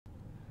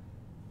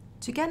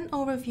To get an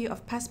overview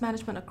of pest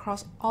management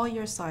across all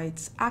your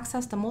sites,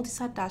 access the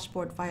multi-site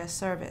dashboard via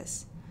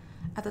Service.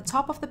 At the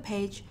top of the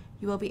page,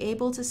 you will be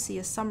able to see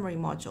a summary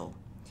module.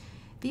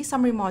 These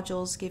summary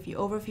modules give you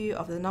overview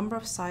of the number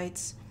of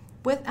sites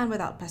with and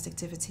without pest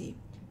activity,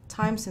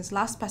 time since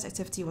last pest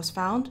activity was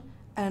found,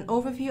 and an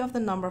overview of the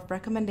number of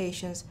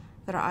recommendations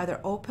that are either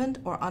opened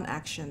or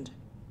unactioned.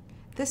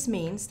 This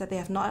means that they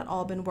have not at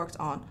all been worked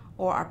on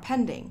or are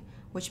pending,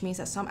 which means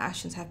that some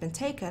actions have been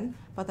taken,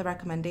 but the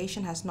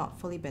recommendation has not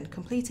fully been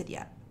completed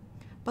yet.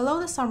 Below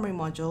the summary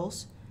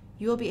modules,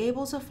 you will be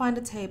able to find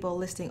a table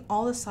listing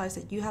all the sites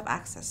that you have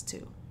access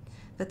to.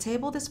 The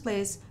table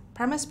displays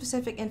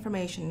premise-specific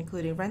information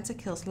including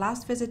Rentokil's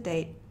last visit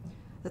date,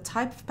 the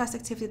type of pest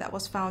activity that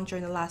was found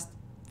during the last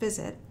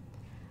visit,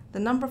 the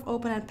number of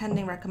open and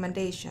pending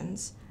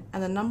recommendations,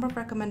 and the number of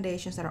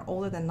recommendations that are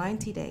older than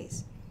 90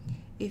 days.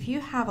 If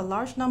you have a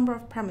large number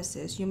of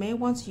premises, you may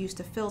want to use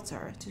the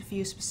filter to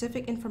view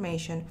specific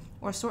information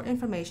or sort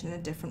information in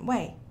a different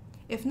way.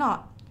 If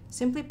not,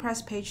 simply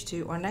press page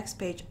 2 or next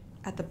page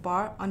at the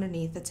bar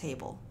underneath the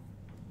table.